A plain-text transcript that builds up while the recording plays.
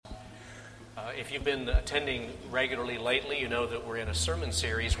If you've been attending regularly lately, you know that we're in a sermon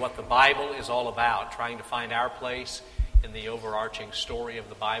series, What the Bible is All About, trying to find our place in the overarching story of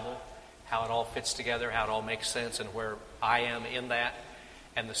the Bible, how it all fits together, how it all makes sense, and where I am in that.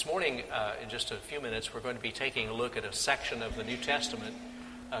 And this morning, in just a few minutes, we're going to be taking a look at a section of the New Testament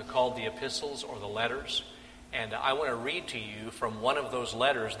called the epistles or the letters. And I want to read to you from one of those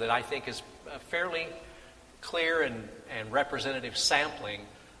letters that I think is a fairly clear and representative sampling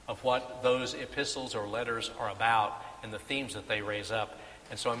of what those epistles or letters are about and the themes that they raise up.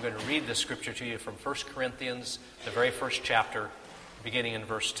 And so I'm going to read this scripture to you from 1 Corinthians, the very first chapter, beginning in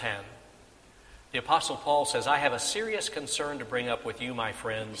verse 10. The Apostle Paul says, "I have a serious concern to bring up with you, my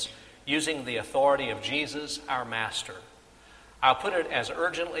friends, using the authority of Jesus, our Master. I'll put it as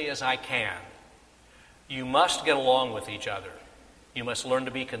urgently as I can. You must get along with each other. You must learn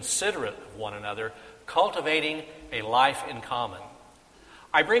to be considerate of one another, cultivating a life in common.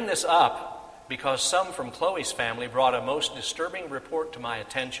 I bring this up because some from Chloe's family brought a most disturbing report to my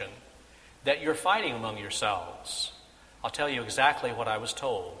attention, that you're fighting among yourselves. I'll tell you exactly what I was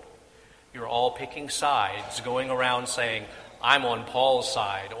told. You're all picking sides, going around saying, I'm on Paul's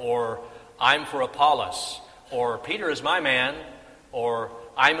side, or I'm for Apollos, or Peter is my man, or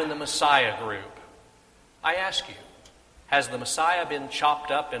I'm in the Messiah group. I ask you, has the Messiah been chopped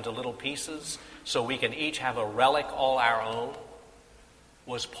up into little pieces so we can each have a relic all our own?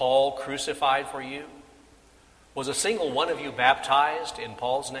 Was Paul crucified for you? Was a single one of you baptized in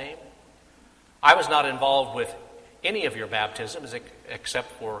Paul's name? I was not involved with any of your baptisms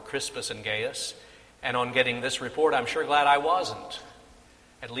except for Crispus and Gaius, and on getting this report, I'm sure glad I wasn't.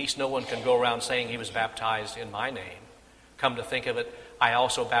 At least no one can go around saying he was baptized in my name. Come to think of it, I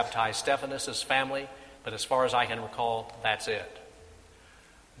also baptized Stephanas' family, but as far as I can recall, that's it.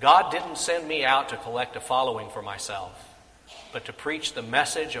 God didn't send me out to collect a following for myself, but to preach the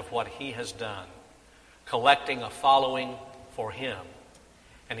message of what he has done, collecting a following for him.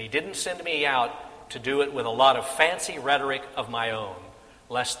 And he didn't send me out to do it with a lot of fancy rhetoric of my own,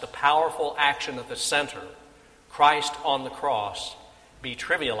 lest the powerful action at the center, Christ on the cross, be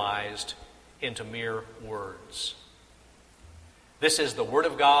trivialized into mere words. This is the word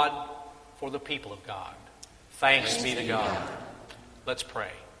of God for the people of God. Thanks be to God. Let's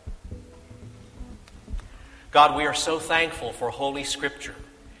pray. God, we are so thankful for Holy Scripture.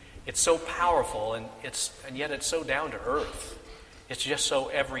 It's so powerful and yet it's so down to earth. It's just so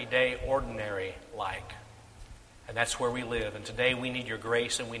everyday, ordinary like. And that's where we live. And today we need your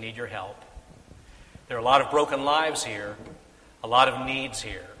grace and we need your help. There are a lot of broken lives here, a lot of needs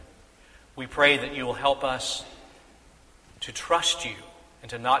here. We pray that you will help us to trust you and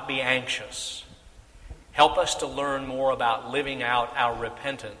to not be anxious. Help us to learn more about living out our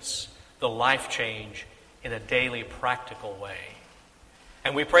repentance, the life change, in a daily, practical way.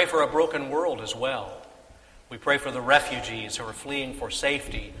 And we pray for a broken world as well. We pray for the refugees who are fleeing for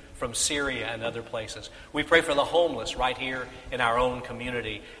safety from Syria and other places. We pray for the homeless right here in our own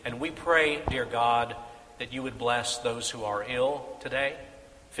community. And we pray, dear God, that you would bless those who are ill today,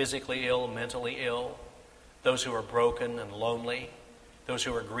 physically ill, mentally ill, those who are broken and lonely, those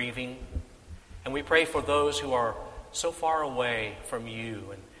who are grieving. And we pray for those who are so far away from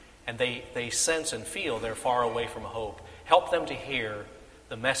you and they sense and feel they're far away from hope. Help them to hear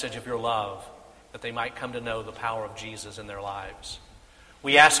the message of your love, that they might come to know the power of Jesus in their lives.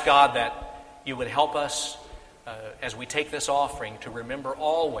 We ask, God, that you would help us as we take this offering to remember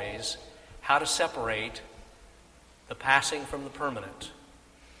always how to separate the passing from the permanent,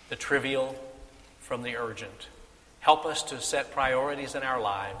 the trivial from the urgent. Help us to set priorities in our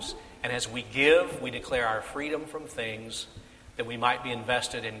lives, and as we give, we declare our freedom from things that we might be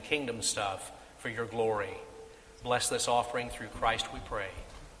invested in kingdom stuff for your glory. Bless this offering through Christ we pray.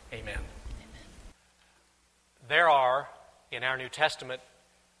 Amen. There are, in our New Testament,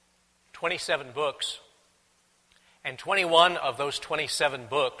 27 books, and 21 of those 27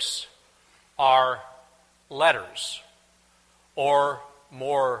 books are letters, or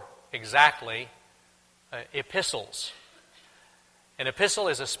more exactly, epistles. An epistle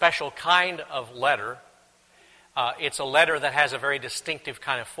is a special kind of letter. It's a letter that has a very distinctive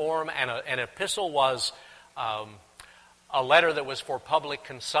kind of form, and an epistle was a letter that was for public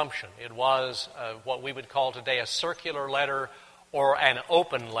consumption. It was what we would call today a circular letter or an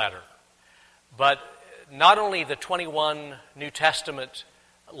open letter. But not only the 21 New Testament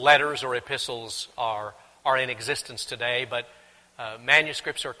letters or epistles are in existence today, but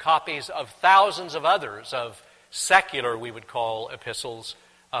manuscripts or copies of thousands of others of secular, we would call, epistles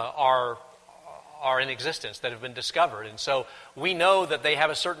are in existence, that have been discovered. And so we know that they have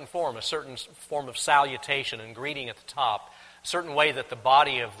a certain form of salutation and greeting at the top, a certain way that the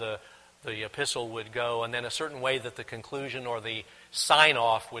body of the the epistle would go, and then a certain way that the conclusion or the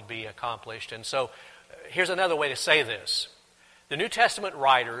sign-off would be accomplished. And so here's another way to say this. The New Testament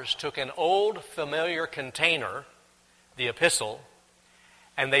writers took an old familiar container, the epistle,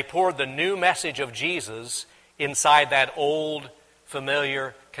 and they poured the new message of Jesus inside that old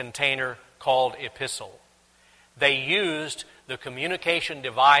familiar container called epistle. They used the communication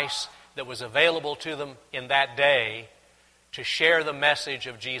device that was available to them in that day to share the message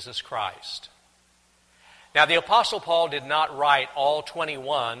of Jesus Christ. Now, the Apostle Paul did not write all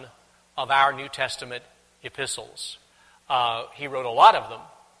 21 of our New Testament epistles. He wrote a lot of them.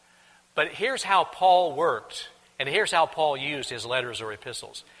 But here's how Paul worked, and here's how Paul used his letters or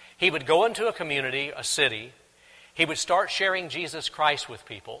epistles. He would go into a community, a city. He would start sharing Jesus Christ with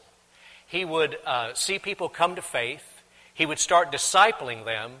people. He would see people come to faith. He would start discipling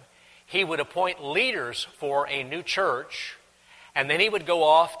them. He would appoint leaders for a new church. And then he would go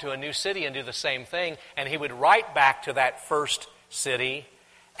off to a new city and do the same thing. And he would write back to that first city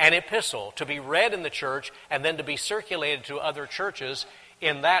an epistle to be read in the church and then to be circulated to other churches.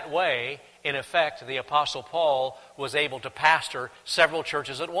 In that way, in effect, the Apostle Paul was able to pastor several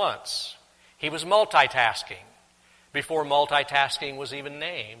churches at once. He was multitasking before multitasking was even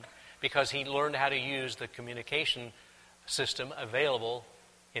named, because he learned how to use the communication system available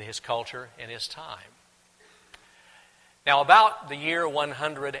in his culture and his time. Now, about the year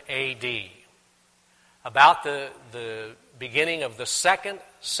 100 A.D., about the beginning of the 2nd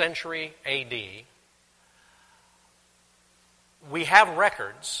century A.D., we have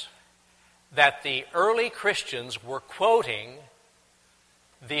records that the early Christians were quoting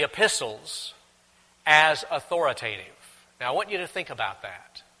the epistles as authoritative. Now, I want you to think about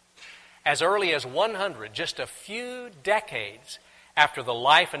that. As early as 100, just a few decades after the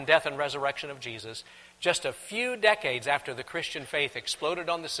life and death and resurrection of Jesus, just a few decades after the Christian faith exploded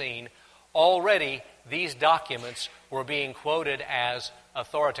on the scene, already these documents were being quoted as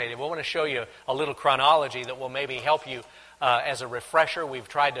authoritative. I want to show you a little chronology that will maybe help you as a refresher. We've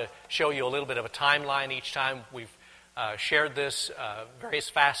tried to show you a little bit of a timeline each time we've shared this, various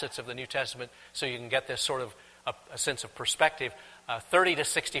facets of the New Testament, so you can get this sort of a sense of perspective. 30 to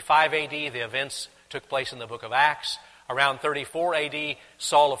 65 A.D., the events took place in the book of Acts. Around 34 A.D.,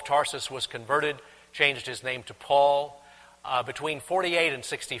 Saul of Tarsus was converted, changed his name to Paul. Between 48 and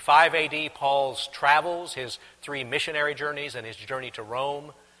 65 A.D., Paul's travels, his 3 missionary journeys and his journey to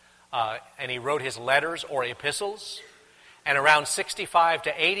Rome, and he wrote his letters or epistles. And around 65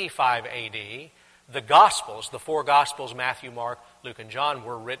 to 85 A.D., the Gospels, the 4 Gospels, Matthew, Mark, Luke, and John,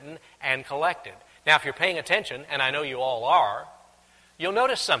 were written and collected. Now, if you're paying attention, and I know you all are, you'll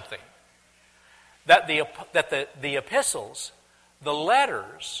notice something. That the epistles, the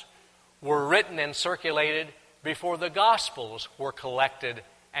letters, were written and circulated before the Gospels were collected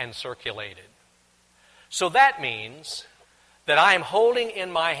and circulated. So that means that I am holding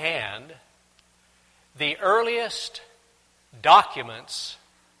in my hand the earliest documents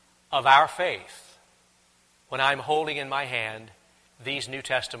of our faith when I'm holding in my hand these New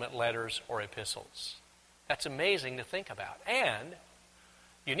Testament letters or epistles. That's amazing to think about. And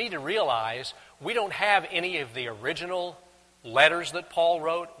you need to realize we don't have any of the original letters that Paul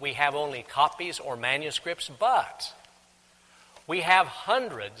wrote. We have only copies or manuscripts, but we have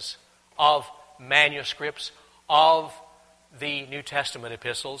hundreds of manuscripts of the New Testament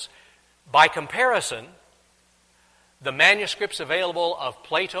epistles. By comparison, the manuscripts available of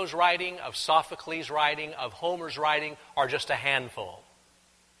Plato's writing, of Sophocles' writing, of Homer's writing are just a handful.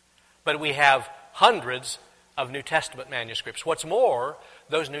 But we have hundreds of New Testament manuscripts. What's more,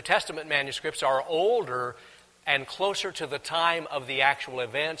 those New Testament manuscripts are older and closer to the time of the actual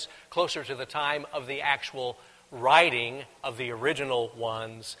events, closer to the time of the actual writing of the original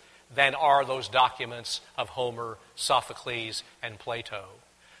ones than are those documents of Homer, Sophocles, and Plato.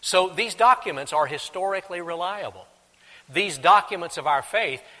 So these documents are historically reliable. These documents of our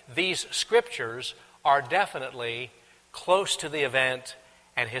faith, these scriptures, are definitely close to the event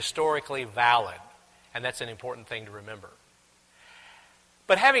and historically valid. And that's an important thing to remember.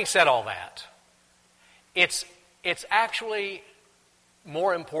 But having said all that, it's actually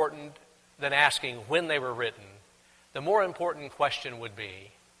more important than asking when they were written. The more important question would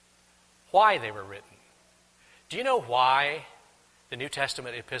be why they were written. Do you know why the New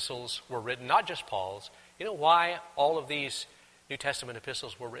Testament epistles were written? Not just Paul's. You know why all of these New Testament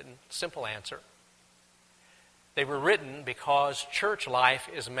epistles were written? Simple answer. They were written because church life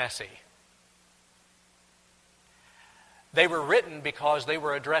is messy. They were written because they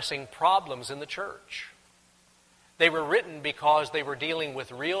were addressing problems in the church. They were written because they were dealing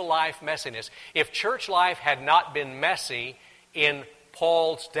with real life messiness. If church life had not been messy in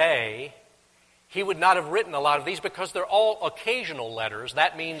Paul's day, he would not have written a lot of these because they're all occasional letters.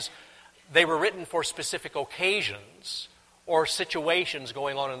 That means they were written for specific occasions or situations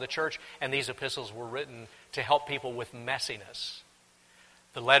going on in the church, and these epistles were written to help people with messiness.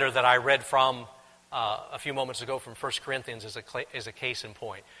 The letter that I read from a few moments ago from 1 Corinthians is a case in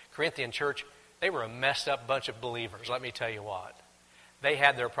point. Corinthian church, they were a messed up bunch of believers, let me tell you what. They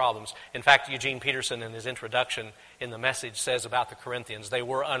had their problems. In fact, Eugene Peterson in his introduction in the Message says about the Corinthians, they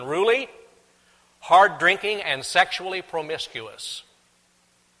were unruly, hard drinking, and sexually promiscuous.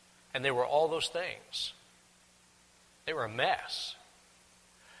 And they were all those things. They were a mess.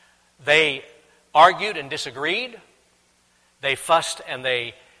 They argued and disagreed. They fussed and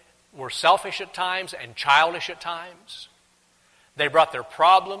they were selfish at times and childish at times. They brought their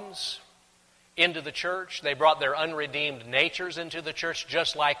problems into the church. They brought their unredeemed natures into the church,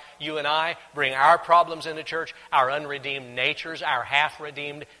 just like you and I bring our problems into church, our unredeemed natures, our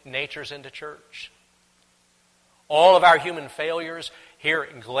half-redeemed natures into church. All of our human failures here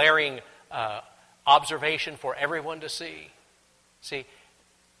in glaring observation for everyone to see. See,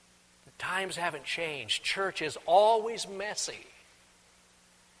 times haven't changed. Church is always messy.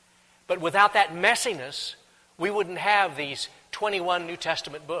 But without that messiness, we wouldn't have these 21 New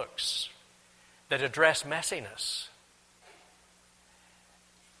Testament books that address messiness.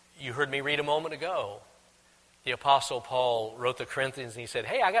 You heard me read a moment ago. The Apostle Paul wrote the Corinthians and he said,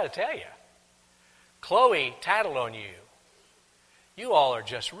 hey, I got to tell you, Chloe tattled on you. You all are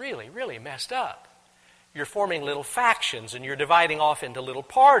just really, really messed up. You're forming little factions and you're dividing off into little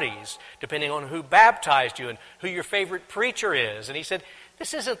parties depending on who baptized you and who your favorite preacher is. And he said,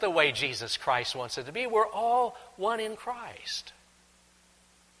 this isn't the way Jesus Christ wants it to be. We're all one in Christ.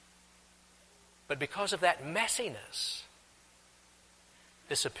 But because of that messiness,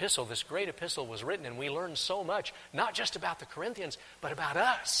 this epistle, this great epistle was written, and we learned so much, not just about the Corinthians, but about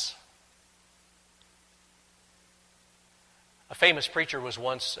us. A famous preacher was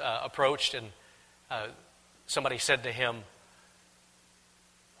once approached, and somebody said to him,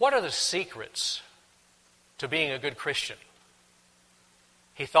 what are the secrets to being a good Christian?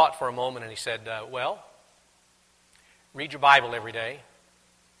 He thought for a moment and he said, well, read your Bible every day.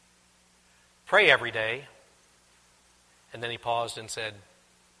 Pray every day. And then he paused and said,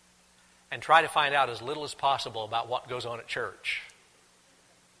 and try to find out as little as possible about what goes on at church.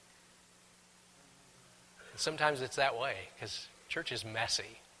 And sometimes it's that way because church is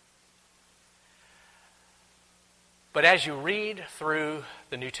messy. But as you read through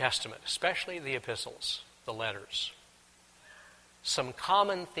the New Testament, especially the epistles, the letters, some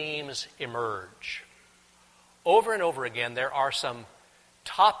common themes emerge. Over and over again, there are some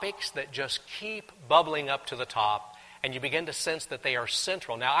topics that just keep bubbling up to the top, and you begin to sense that they are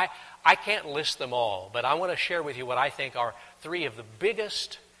central. Now, I can't list them all, but I want to share with you what I think are three of the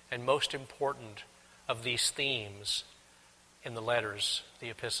biggest and most important of these themes in the letters,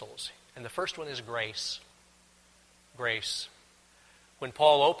 the epistles. And the first one is grace. Grace. When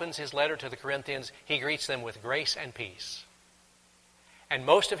Paul opens his letter to the Corinthians, he greets them with grace and peace. And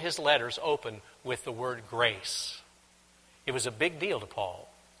most of his letters open with the word grace. It was a big deal to Paul.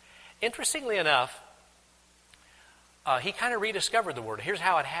 Interestingly enough, he kind of rediscovered the word. Here's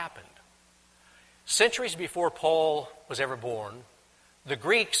how it happened. Centuries before Paul was ever born, the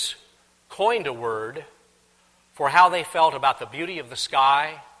Greeks coined a word for how they felt about the beauty of the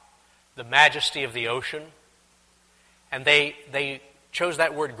sky, the majesty of the ocean, and they chose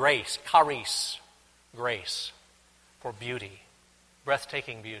that word grace, charis, grace, for beauty,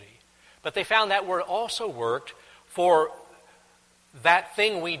 breathtaking beauty. But they found that word also worked for that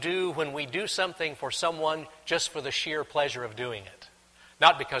thing we do when we do something for someone just for the sheer pleasure of doing it.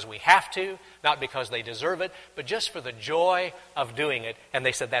 Not because we have to, not because they deserve it, but just for the joy of doing it. And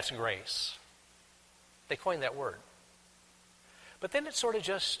they said that's grace. They coined that word. But then it sort of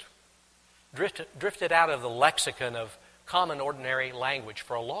just drifted out of the lexicon of common, ordinary language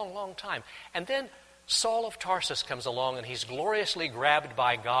for a long, long time. And then Saul of Tarsus comes along and he's gloriously grabbed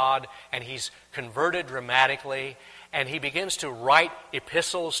by God and he's converted dramatically and he begins to write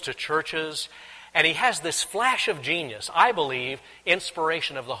epistles to churches and he has this flash of genius, I believe,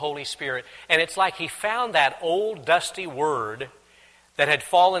 inspiration of the Holy Spirit, and it's like he found that old dusty word that had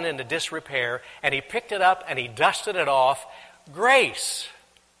fallen into disrepair and he picked it up and he dusted it off, grace.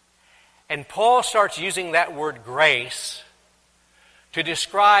 And Paul starts using that word grace to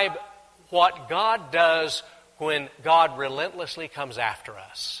describe what God does when God relentlessly comes after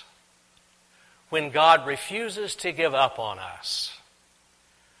us. When God refuses to give up on us.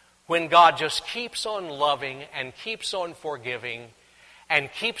 When God just keeps on loving and keeps on forgiving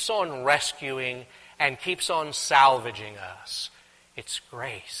and keeps on rescuing and keeps on salvaging us. It's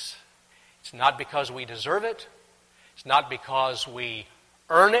grace. It's not because we deserve it. It's not because we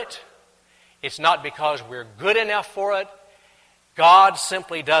earn it. It's not because we're good enough for it. God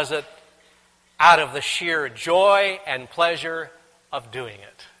simply does it out of the sheer joy and pleasure of doing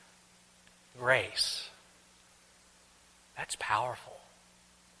it. Grace. That's powerful.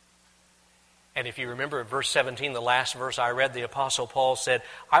 And if you remember verse 17, the last verse I read, the Apostle Paul said,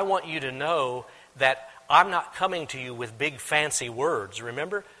 I want you to know that I'm not coming to you with big fancy words.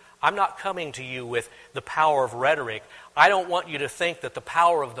 Remember? I'm not coming to you with the power of rhetoric. I don't want you to think that the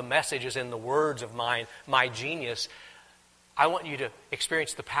power of the message is in the words of my genius. I want you to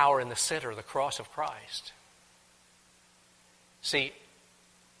experience the power in the center, the cross of Christ. See,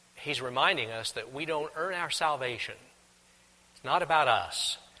 he's reminding us that we don't earn our salvation. It's not about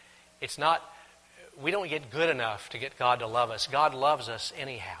us. We don't get good enough to get God to love us. God loves us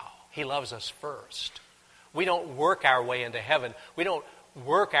anyhow. He loves us first. We don't work our way into heaven. We don't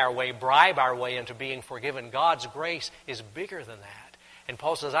work our way, bribe our way into being forgiven. God's grace is bigger than that. And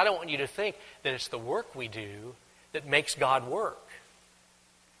Paul says, I don't want you to think that it's the work we do that makes God work.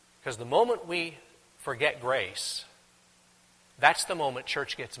 Because the moment we forget grace, that's the moment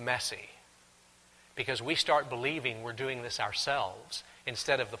church gets messy. Because we start believing we're doing this ourselves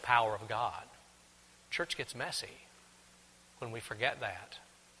instead of the power of God. Church gets messy when we forget that.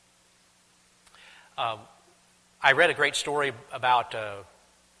 I read a great story about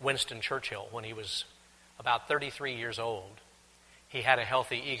Winston Churchill when he was about 33 years old. He had a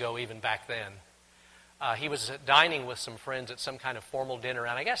healthy ego even back then. He was dining with some friends at some kind of formal dinner,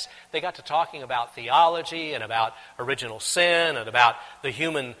 and I guess they got to talking about theology and about original sin and about the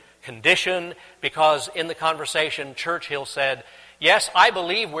human condition, because in the conversation, Churchill said, yes, I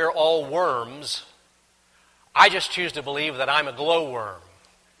believe we're all worms. I just choose to believe that I'm a glowworm.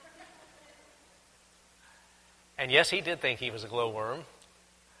 And yes, he did think he was a glowworm.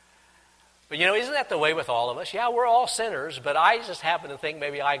 But isn't that the way with all of us? Yeah, we're all sinners, but I just happen to think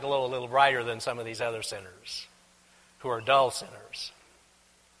maybe I glow a little brighter than some of these other sinners who are dull sinners.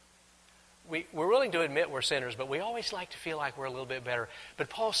 We're willing to admit we're sinners, but we always like to feel like we're a little bit better. But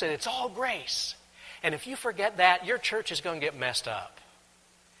Paul said it's all grace. And if you forget that, your church is going to get messed up.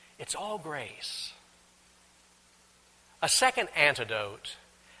 It's all grace. A second antidote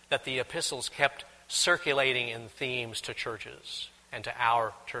that the epistles kept circulating in themes to churches and to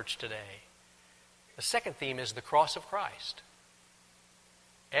our church today. The second theme is the cross of Christ.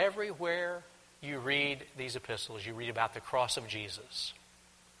 Everywhere you read these epistles, you read about the cross of Jesus.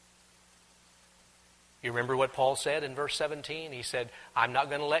 You remember what Paul said in verse 17? He said, I'm not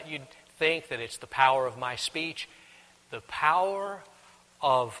going to let you think that it's the power of my speech. The power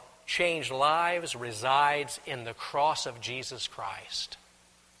of changed lives resides in the cross of Jesus Christ.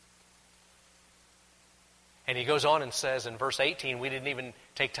 And he goes on and says in verse 18, we didn't even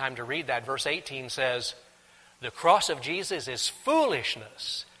take time to read that. Verse 18 says, the cross of Jesus is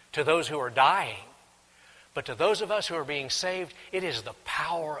foolishness to those who are dying. But to those of us who are being saved, it is the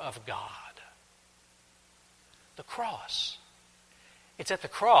power of God. The cross. It's at the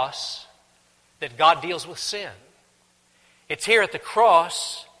cross that God deals with sin. It's here at the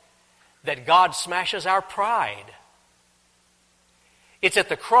cross that God smashes our pride. It's at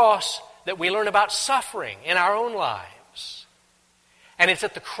the cross that we learn about suffering in our own lives. And it's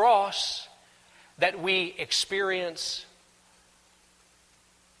at the cross that we experience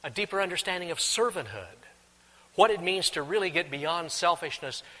a deeper understanding of servanthood, what it means to really get beyond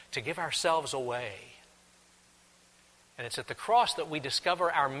selfishness, to give ourselves away. And it's at the cross that we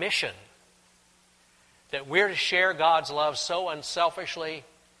discover our mission, that we're to share God's love so unselfishly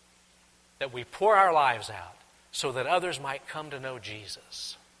that we pour our lives out so that others might come to know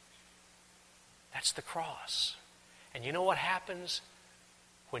Jesus. That's the cross. And you know what happens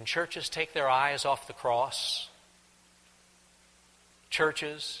when churches take their eyes off the cross?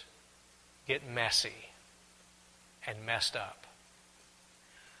 Churches get messy and messed up.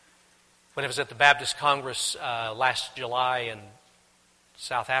 When I was at the Baptist Congress last July in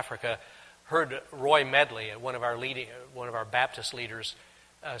South Africa, heard Roy Medley, one of our Baptist leaders,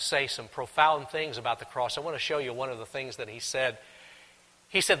 say some profound things about the cross. I want to show you one of the things that he said.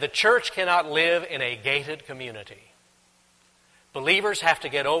 He said, the church cannot live in a gated community. Believers have to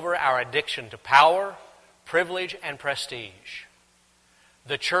get over our addiction to power, privilege, and prestige.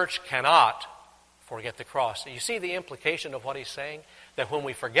 The church cannot forget the cross. You see the implication of what he's saying? That when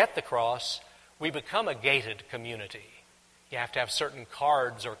we forget the cross, we become a gated community. You have to have certain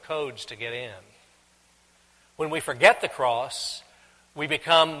cards or codes to get in. When we forget the cross, we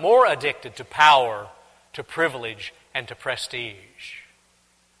become more addicted to power, to privilege, and to prestige.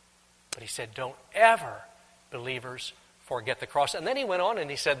 But he said, don't ever, believers, forget the cross. And then he went on and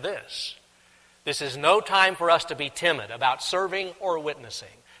he said this. This is no time for us to be timid about serving or witnessing.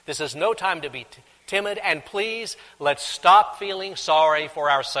 This is no time to be timid. And please, let's stop feeling sorry for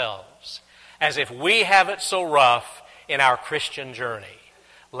ourselves, as if we have it so rough in our Christian journey.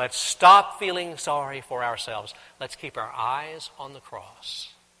 Let's stop feeling sorry for ourselves. Let's keep our eyes on the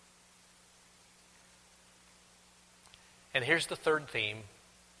cross. And here's the third theme.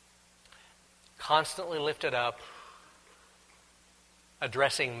 Constantly lifted up,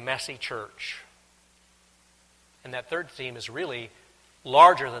 addressing messy church. And that third theme is really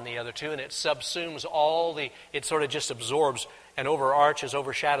larger than the other two, and it subsumes it sort of just absorbs and overarches,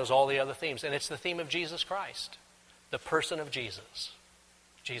 overshadows all the other themes. And it's the theme of Jesus Christ, the person of Jesus,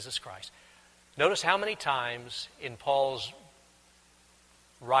 Jesus Christ. Notice how many times in Paul's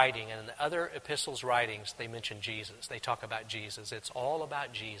writing and in the other epistles' writings they mention Jesus. They talk about Jesus. It's all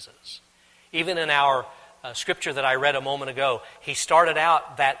about Jesus. Even in our scripture that I read a moment ago, he started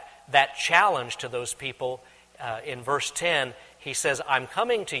out that challenge to those people in verse 10. He says, I'm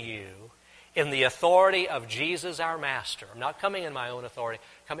coming to you in the authority of Jesus our Master. I'm not coming in my own authority,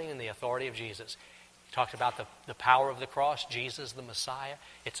 coming in the authority of Jesus. He talked about the power of the cross, Jesus the Messiah.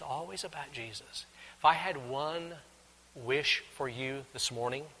 It's always about Jesus. If I had one wish for you this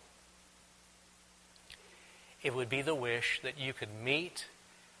morning, it would be the wish that you could meet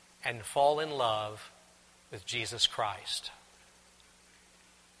and fall in love with Jesus Christ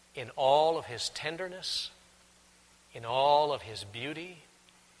in all of His tenderness, in all of His beauty,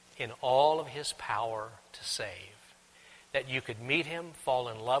 in all of His power to save. That you could meet Him, fall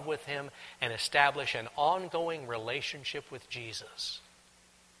in love with Him, and establish an ongoing relationship with Jesus.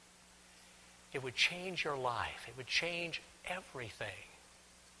 It would change your life. It would change everything.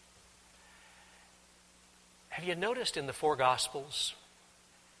 Have you noticed in the four Gospels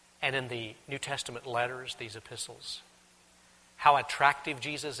and in the New Testament letters, these epistles, how attractive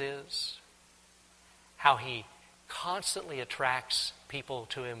Jesus is? How He constantly attracts people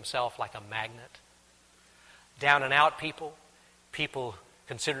to Himself like a magnet. Down and out people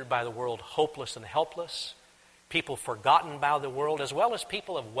considered by the world hopeless and helpless, people forgotten by the world, as well as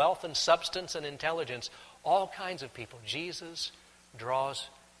people of wealth and substance and intelligence, all kinds of people. Jesus draws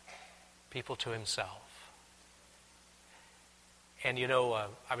people to Himself. And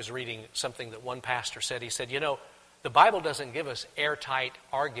I was reading something that one pastor said. He said, the Bible doesn't give us airtight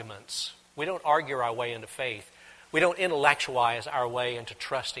arguments. We don't argue our way into faith. We don't intellectualize our way into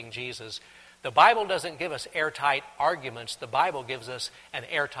trusting Jesus. The Bible doesn't give us airtight arguments. The Bible gives us an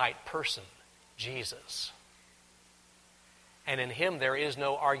airtight person, Jesus. And in Him there is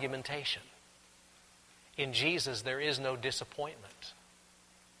no argumentation. In Jesus there is no disappointment.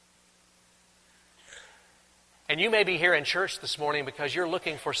 And you may be here in church this morning because you're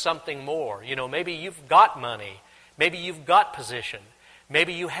looking for something more. Maybe you've got money. Maybe you've got position.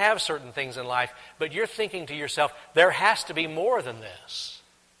 Maybe you have certain things in life, but you're thinking to yourself, there has to be more than this.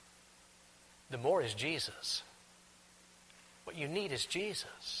 The more is Jesus. What you need is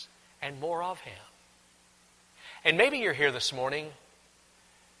Jesus and more of Him. And maybe you're here this morning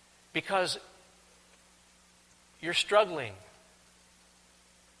because you're struggling.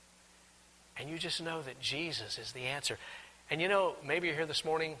 And you just know that Jesus is the answer. And maybe you're here this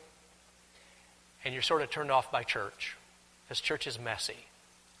morning and you're sort of turned off by church. Because church is messy.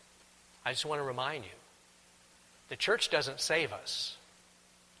 I just want to remind you, the church doesn't save us.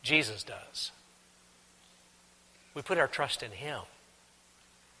 Jesus does. We put our trust in Him.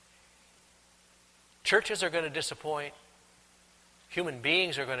 Churches are going to disappoint. Human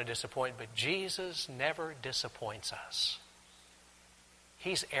beings are going to disappoint, but Jesus never disappoints us.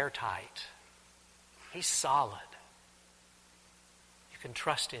 He's airtight. He's solid. You can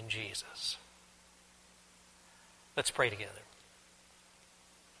trust in Jesus. Let's pray together.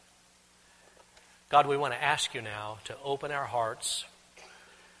 God, we want to ask You now to open our hearts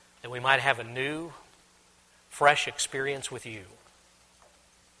that we might have a new, fresh experience with You.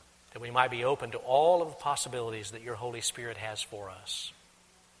 That we might be open to all of the possibilities that Your Holy Spirit has for us.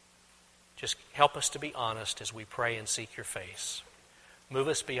 Just help us to be honest as we pray and seek Your face. Move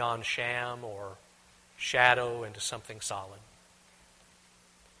us beyond sham or shadow into something solid.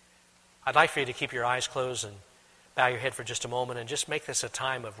 I'd like for you to keep your eyes closed and bow your head for just a moment and just make this a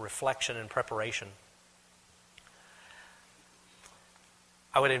time of reflection and preparation.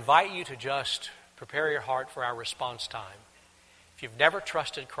 I would invite you to just prepare your heart for our response time. If you've never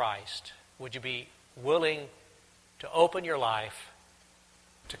trusted Christ, would you be willing to open your life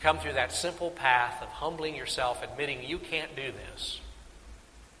to come through that simple path of humbling yourself, admitting you can't do this?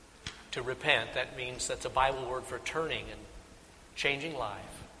 To repent, that means that's a Bible word for turning and changing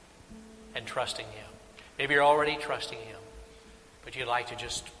life and trusting Him. Maybe you're already trusting Him, but you'd like to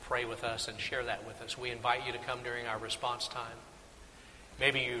just pray with us and share that with us. We invite you to come during our response time.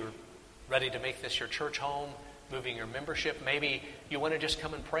 Maybe you're ready to make this your church home, moving your membership. Maybe you want to just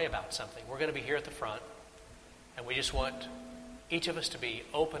come and pray about something. We're going to be here at the front, and we just want each of us to be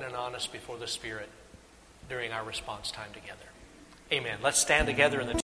open and honest before the Spirit during our response time together. Amen. Let's stand together in the